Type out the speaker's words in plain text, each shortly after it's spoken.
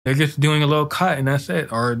They're just doing a little cut and that's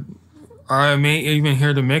it. Or I may even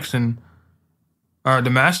hear the mix or the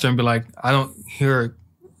master and be like, I don't hear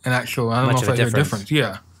I don't know Much if of I a hear a difference. difference.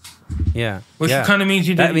 Yeah. Yeah. Which yeah. kind of means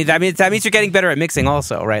that means you're getting better at mixing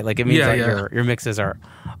also, right? Like it means that your mixes are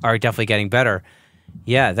definitely getting better.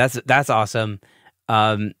 Yeah, that's awesome.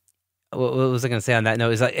 What was I going to say on that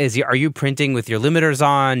note? Are you printing with your limiters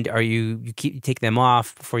on? Are you take them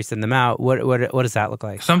off before you send them out? What does that look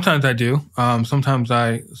like? Sometimes I do. Sometimes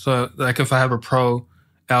like if I have a Pro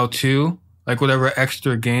L2, like whatever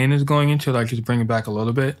extra gain is going into it, I just bring it back a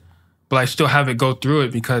little bit. But I still have it go through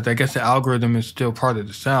it because I guess the algorithm is still part of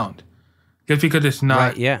the sound. Just because it's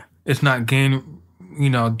not, it's not gain,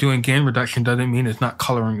 doing gain reduction doesn't mean it's not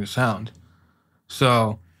coloring the sound.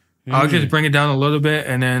 So I'll just bring it down a little bit,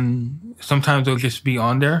 and then sometimes it'll just be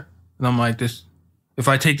on there. And I'm like, if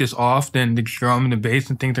I take this off, then the drum and the bass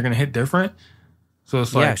and things are gonna hit different. So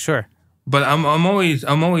it's like, yeah, sure. But I'm always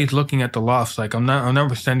looking at the lofts. Like I'm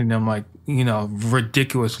never sending them like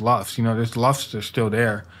ridiculous lofts. There's lofts that are still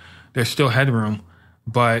there. There's still headroom,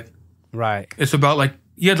 but it's about like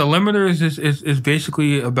the limiters is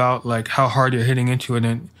basically about like how hard you're hitting into it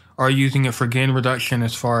and are using it for gain reduction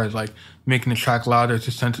as far as like making the track louder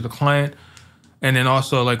to send to the client, and then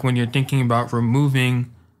also like when you're thinking about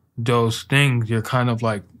removing those things, you're kind of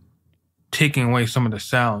like taking away some of the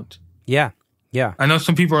sound. Yeah. I know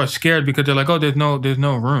some people are scared because they're like, oh, there's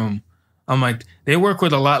no room. I'm like, they work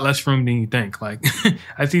with a lot less room than you think. Like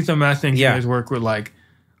I see some master engineers work with like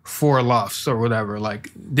 4 lofts or whatever.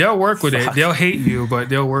 Like they'll work with it. They'll hate you, but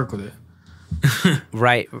they'll work with it.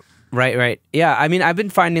 Right. Yeah, I mean, I've been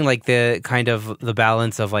finding like the kind of the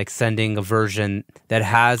balance of like sending a version that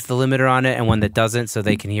has the limiter on it and one that doesn't, so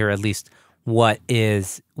they can hear at least how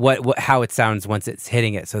it sounds once it's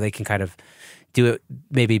hitting it, so they can kind of do it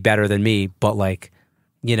maybe better than me, but like,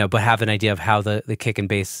 but have an idea of how the kick and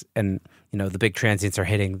bass and the big transients are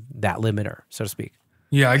hitting that limiter, so to speak.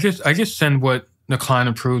 Yeah, I just send what the client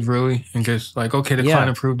approved really, and just like, okay, the client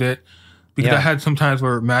approved it, because I had some times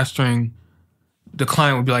where mastering, the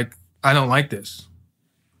client would be like, I don't like this,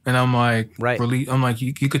 and I'm like, I'm like,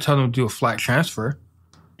 you could tell them to do a flat transfer,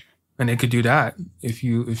 and they could do that if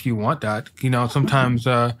you want that. Sometimes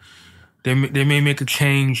they may make a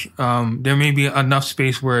change. There may be enough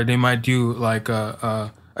space where they might do like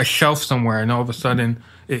a shelf somewhere, and all of a sudden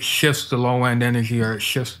it shifts the low end energy, or it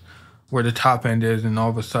shifts where the top end is, and all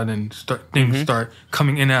of a sudden things start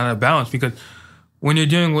coming in and out of balance. Because when you're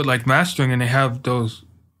dealing with like mastering and they have those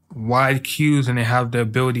wide cues and they have the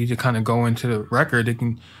ability to kind of go into the record, they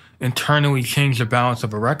can internally change the balance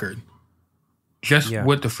of a record just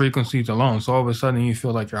with the frequencies alone. So all of a sudden you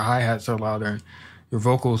feel like your hi-hats are louder and your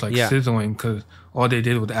vocals like sizzling because all they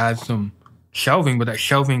did was add some shelving, but that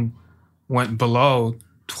shelving went below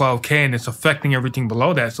 12K and it's affecting everything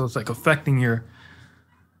below that. So it's like affecting your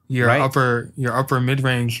upper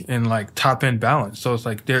mid-range and like top end balance. So it's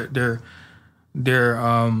like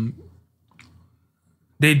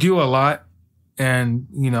they do a lot, and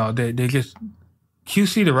they just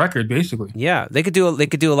QC the record basically. Yeah, they could do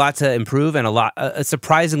a lot to improve, and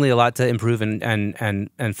surprisingly a lot to improve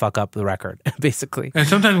and fuck up the record basically. And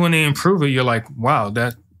sometimes when they improve it, you're like, wow,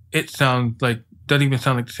 that it sounds like doesn't even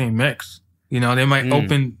sound like the same mix. They might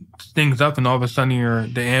open things up, and all of a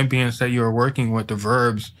sudden the ambience that you were working with, the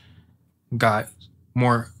verbs, got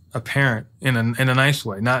more apparent in a nice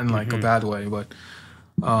way, not in like a bad way, but.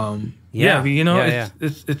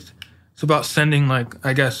 It's about sending, like,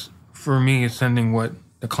 I guess for me it's sending what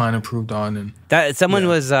the client approved on. And that someone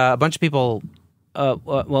was a bunch of people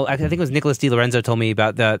well, I think it was Nicholas DiLorenzo told me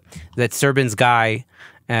about that Sherbin's guy,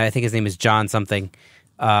 I think his name is John something,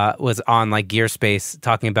 was on like Gearspace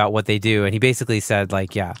talking about what they do, and he basically said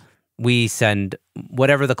like, we send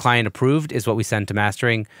whatever the client approved is what we send to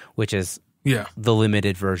mastering, which is the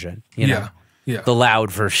limited version, the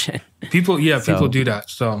loud version. People do that.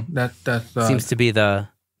 So that seems to be the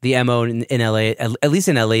MO in LA, at least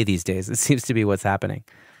in LA these days. It seems to be what's happening.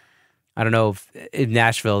 I don't know if in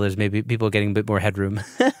Nashville there's maybe people getting a bit more headroom.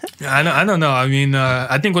 I don't know. I mean,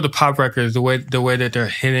 I think with the pop records, the way that they're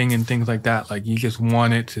hitting and things like that, like you just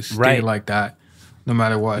want it to stay like that, no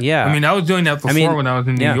matter what. Yeah. I mean, I was doing that before when I was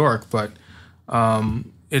in New York, but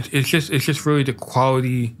it's just really the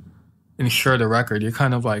quality ensure the record. You're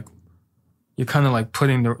kind of like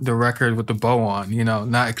putting the record with the bow on,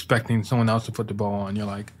 not expecting someone else to put the bow on. You're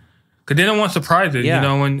like, because they don't want surprises.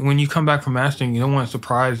 When you come back from mastering, you don't want a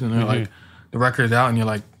surprise, and they're like, the record's out, and you're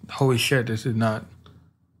like, holy shit, this is not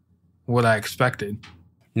what I expected.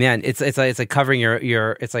 Man, it's like covering your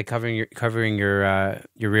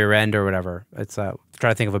rear end or whatever. It's try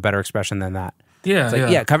to think of a better expression than that. Yeah,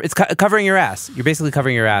 it's like, it's covering your ass. You're basically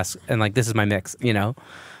covering your ass, and like, this is my mix,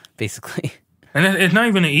 basically. And it's not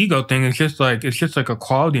even an ego thing. It's just like a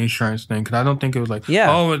quality assurance thing. Because I don't think it was like,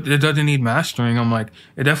 it doesn't need mastering. I'm like,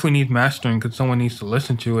 it definitely needs mastering because someone needs to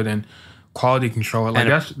listen to it and quality control it. Like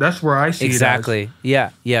that's where I see exactly. it.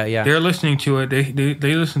 Exactly. Yeah. They're listening to it.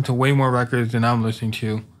 They listen to way more records than I'm listening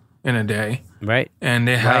to in a day. Right. And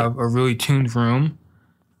they have a really tuned room.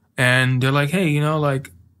 And they're like, hey, like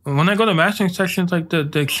when I go to mastering sections, like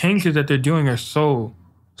the changes that they're doing are so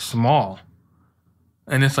small.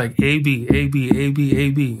 And it's like A, B, A, B, A, B, A,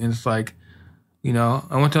 B. And it's like, I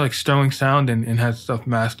went to like Sterling Sound and had stuff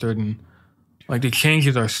mastered. And like the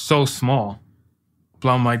changes are so small. But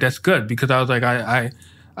I'm like, that's good. Because I was like, I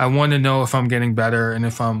want to know if I'm getting better and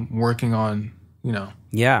if I'm working on,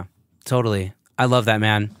 Yeah, totally. I love that,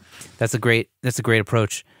 man. That's a great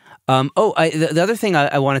approach. The other thing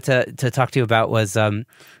I wanted to talk to you about was I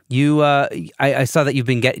saw that you've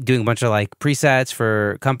been doing a bunch of like presets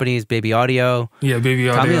for companies, Baby Audio. Yeah, Baby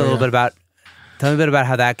Audio. Tell me a bit about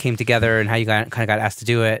how that came together and how you kind of got asked to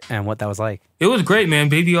do it and what that was like. It was great, man.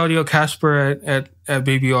 Baby Audio, Casper at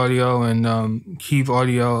Baby Audio, and Kiev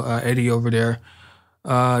Audio, Eddie over there.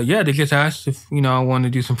 They just asked if I wanted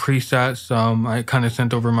to do some presets. I kind of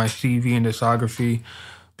sent over my CV and discography.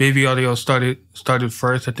 Baby Audio started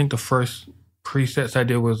first. I think the first presets I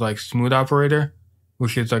did was like Smooth Operator,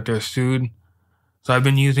 which is like their Soothe. So I've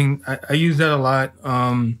been I use that a lot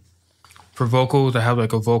for vocals. I have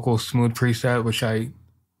like a vocal smooth preset, which I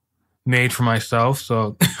made for myself.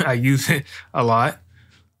 So I use it a lot.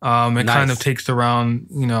 It kind of takes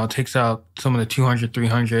takes out some of the 200,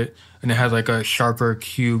 300, and it has like a sharper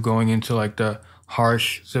cue going into like the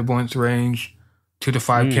harsh sibilance range, 2 to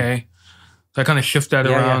 5K. So I kind of shift that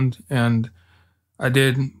around, and I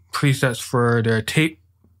did presets for their tape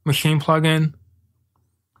machine plugin,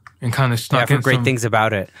 and kind of snuck in great things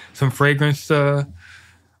about it. Some fragrance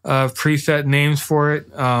preset names for it.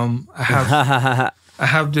 I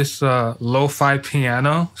have this lo-fi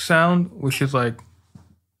piano sound, which is like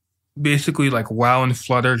basically like wow and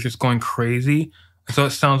flutter just going crazy. So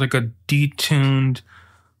it sounds like a detuned,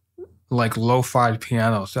 like lo-fi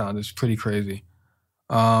piano sound. It's pretty crazy.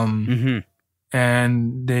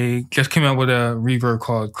 And they just came out with a reverb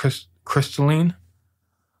called Crystalline,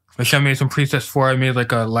 which I made some presets for. I made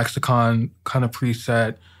like a lexicon kind of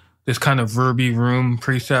preset, this kind of verby room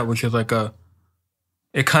preset, which is like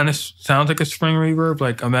it kind of sounds like a spring reverb.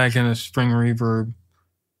 Like imagine a spring reverb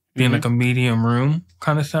being like a medium room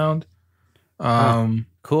kind of sound.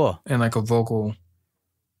 Cool. And like a vocal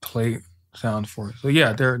plate sound for it. So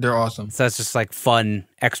yeah, they're awesome. So that's just like fun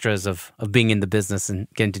extras of being in the business and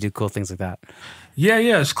getting to do cool things like that. Yeah,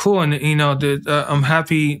 it's cool. And I'm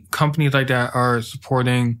happy companies like that are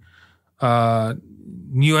supporting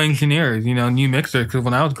new engineers, new mixers. Because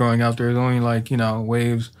when I was growing up, there was only like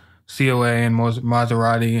Waves, COA, and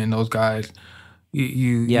Maserati, and those guys.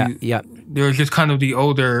 They were just kind of the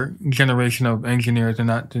older generation of engineers, and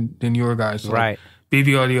not the newer guys. So right.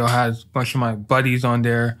 Baby Audio has a bunch of my buddies on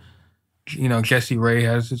there. Jesse Ray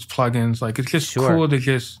has his plugins. Like, it's just cool to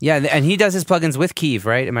just... Yeah, and he does his plugins with Kiev,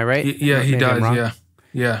 right? Am I right? Yeah, he does,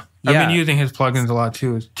 yeah. I've been using his plugins a lot,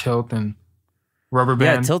 too. It's Tilt and Rubber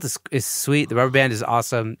Band. Yeah, Tilt is sweet. The Rubber Band is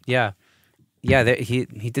awesome. Yeah, he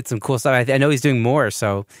did some cool stuff. I know he's doing more,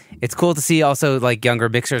 so it's cool to see also, like, younger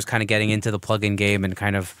mixers kind of getting into the plugin game and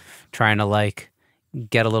kind of trying to, like,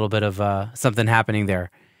 get a little bit of something happening there.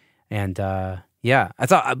 And... yeah, I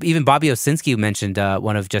thought even Bobby Osinski mentioned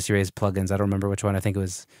one of Jesse Ray's plugins. I don't remember which one. I think it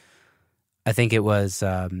was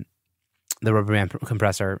the Rubber Band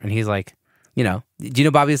compressor. And he's like, do you know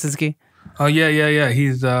Bobby Osinski? Oh yeah.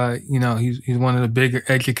 He's he's one of the big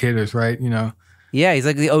educators, right? Yeah, he's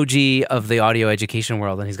like the OG of the audio education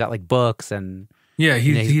world, and he's got like books and. Yeah,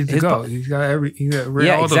 he's the GOAT. He's got all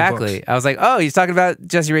exactly. Books. I was like, oh, he's talking about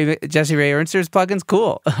Jesse Ray Ernster's plugins.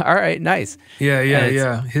 Cool. All right, nice.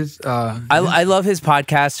 Yeah. I love his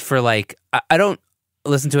podcast for like I don't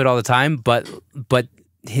listen to it all the time, but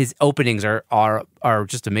his openings are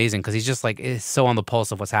just amazing because he's just like is so on the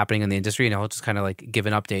pulse of what's happening in the industry, and he'll just kind of like give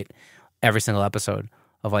an update every single episode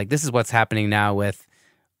of like this is what's happening now with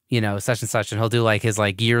such and such, and he'll do like his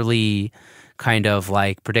like yearly kind of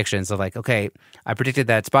like predictions of like, okay, I predicted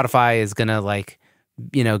that Spotify is gonna like,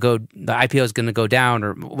 the IPO is gonna go down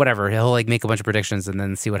or whatever. He'll like make a bunch of predictions and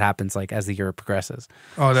then see what happens like as the year progresses.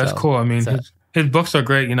 Oh, that's cool. I mean, his books are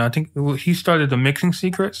great. I think he started the Mixing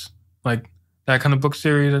Secrets, like that kind of book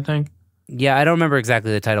series. I think. Yeah, I don't remember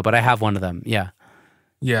exactly the title, but I have one of them. Yeah.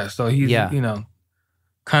 Yeah. So he's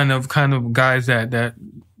kind of guys that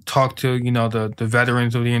talk to the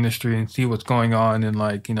veterans of the industry and see what's going on and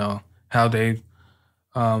like how they've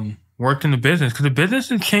worked in the business, because the business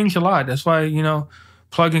has changed a lot. That's why,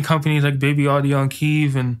 plug-in companies like Baby Audio and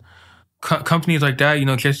Kiev and companies like that,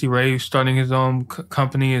 Jesse Ray starting his own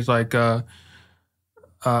company is like,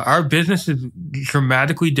 our business is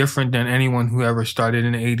dramatically different than anyone who ever started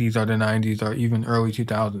in the 80s or the 90s or even early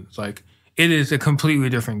 2000s. Like, it is a completely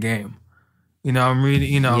different game. I'm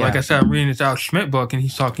reading, like I said, I'm reading this Alex Schmidt book, and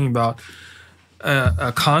he's talking about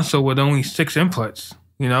a console with only 6 inputs,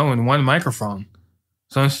 and 1 microphone.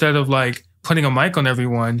 So instead of like putting a mic on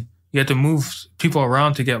everyone, you have to move people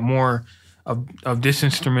around to get more of this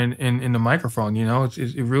instrument in the microphone.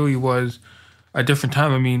 It really was a different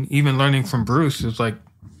time. I mean, even learning from Bruce, it's like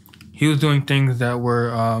he was doing things that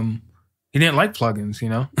were he didn't like plugins,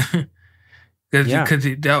 because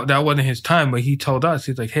that wasn't his time. But he told us,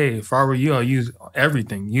 he's like, hey, if I were you, I'll use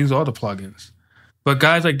everything, use all the plugins. But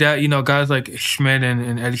guys like that, guys like Schmidt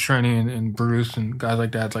and Eddie Sherney and Bruce and guys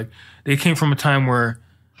like that, like they came from a time where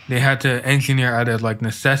they had to engineer out of like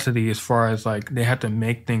necessity, as far as like they had to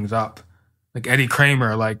make things up. Like Eddie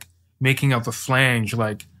Kramer, like making up a flange,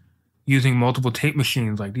 like using multiple tape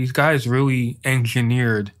machines. Like these guys really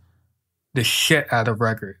engineered the shit out of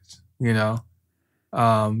records, They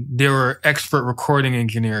were expert recording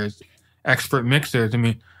engineers, expert mixers. I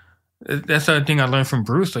mean, that's the other thing I learned from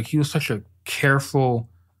Bruce. Like he was such a careful,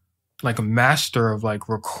 like a master of like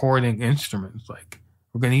recording instruments. Like,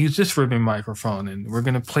 we're going to use this ribbon microphone and we're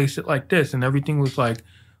going to place it like this. And everything was like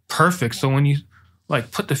perfect. So when you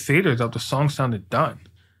like put the faders up, the song sounded done.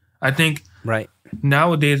 I think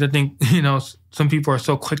nowadays, some people are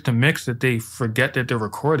so quick to mix that they forget that they're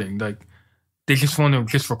recording. Like they just want to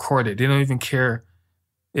just record it. They don't even care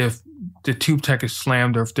if the tube tech is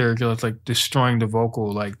slammed or if they're just like destroying the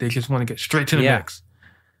vocal. Like they just want to get straight to the mix.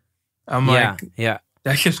 I'm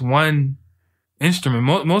that's just one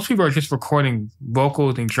instrument. Most people are just recording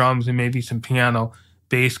vocals and drums and maybe some piano,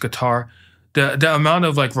 bass, guitar. The amount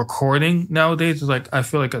of like recording nowadays is like, I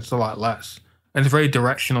feel like it's a lot less. And it's very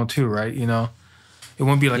directional too, right? It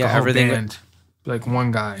won't be like a whole band, like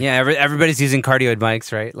one guy. Yeah, everybody's using cardioid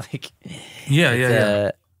mics, right? Like,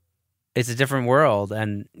 it's a different world,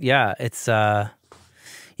 and it's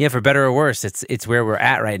for better or worse, it's where we're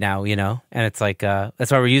at right now, and it's like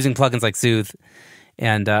that's why we're using plugins like Soothe,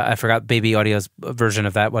 and I forgot Baby Audio's version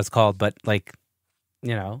of that, what it's called, but like,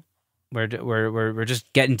 we're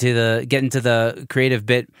just getting to the creative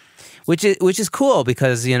bit, which is cool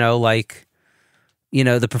because the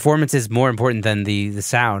performance is more important than the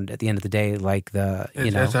sound at the end of the day, like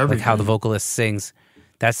like how the vocalist sings.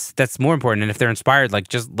 That's more important. And if they're inspired, like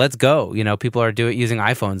just let's go. People are using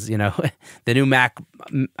iPhones. The new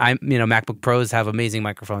MacBook Pros have amazing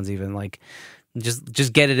microphones. Even like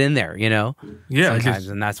just get it in there. Sometimes,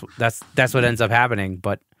 and that's what ends up happening.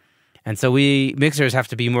 And so we mixers have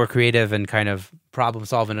to be more creative and kind of problem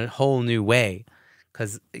solve in a whole new way,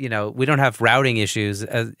 because we don't have routing issues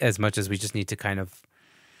as much as we just need to kind of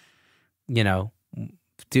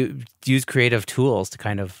use creative tools to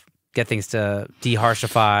kind of get things to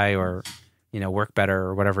de-harshify or, work better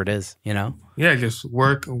or whatever it is, Yeah, just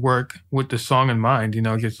work with the song in mind,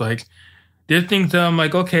 just like, there's things that I'm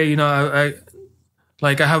like, okay, I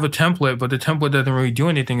have a template, but the template doesn't really do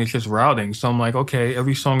anything. It's just routing. So I'm like, okay,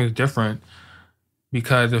 every song is different,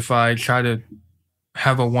 because if I try to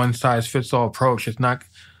have a one-size-fits-all approach,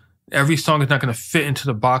 every song is not going to fit into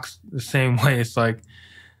the box the same way. It's like,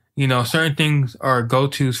 certain things are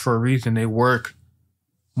go-tos for a reason. They work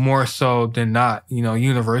more so than not,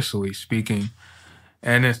 universally speaking.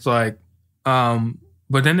 And it's like,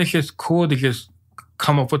 but then it's just cool to just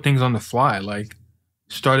come up with things on the fly, like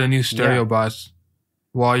start a new stereo bus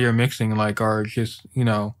while you're mixing, like, or just,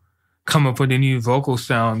 come up with a new vocal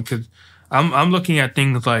sound. Cause I'm looking at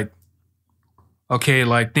things like, okay,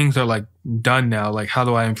 like things are like done now. Like, how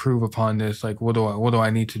do I improve upon this? Like, what do I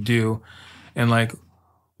need to do? And like,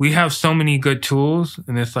 we have so many good tools,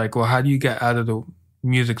 and it's like, well, how do you get out of the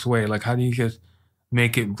music's way? Like, how do you just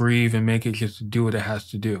make it breathe and make it just do what it has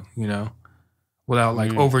to do, without like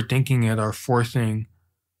overthinking it or forcing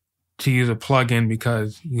to use a plugin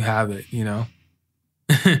because you have it,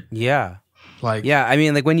 Yeah. Like, I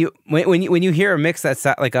mean, like when you hear a mix that's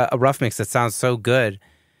like a rough mix that sounds so good,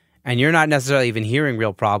 and you're not necessarily even hearing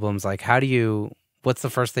real problems, like what's the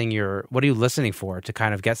first thing what are you listening for to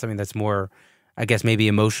kind of get something that's more, I guess, maybe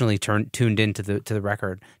emotionally tuned into the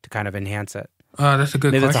record to kind of enhance it? That's a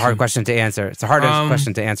good question. Maybe that's a hard question to answer. It's a hard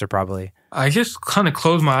question to answer, probably. I just kind of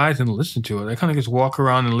close my eyes and listen to it. I kind of just walk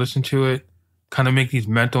around and listen to it, kind of make these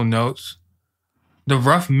mental notes. The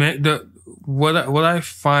rough mix, what I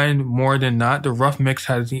find more than not, the rough mix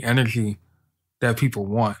has the energy that people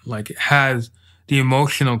want. Like, it has the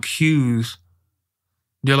emotional cues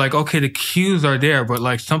they're like, okay, the cues are there, but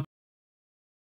like something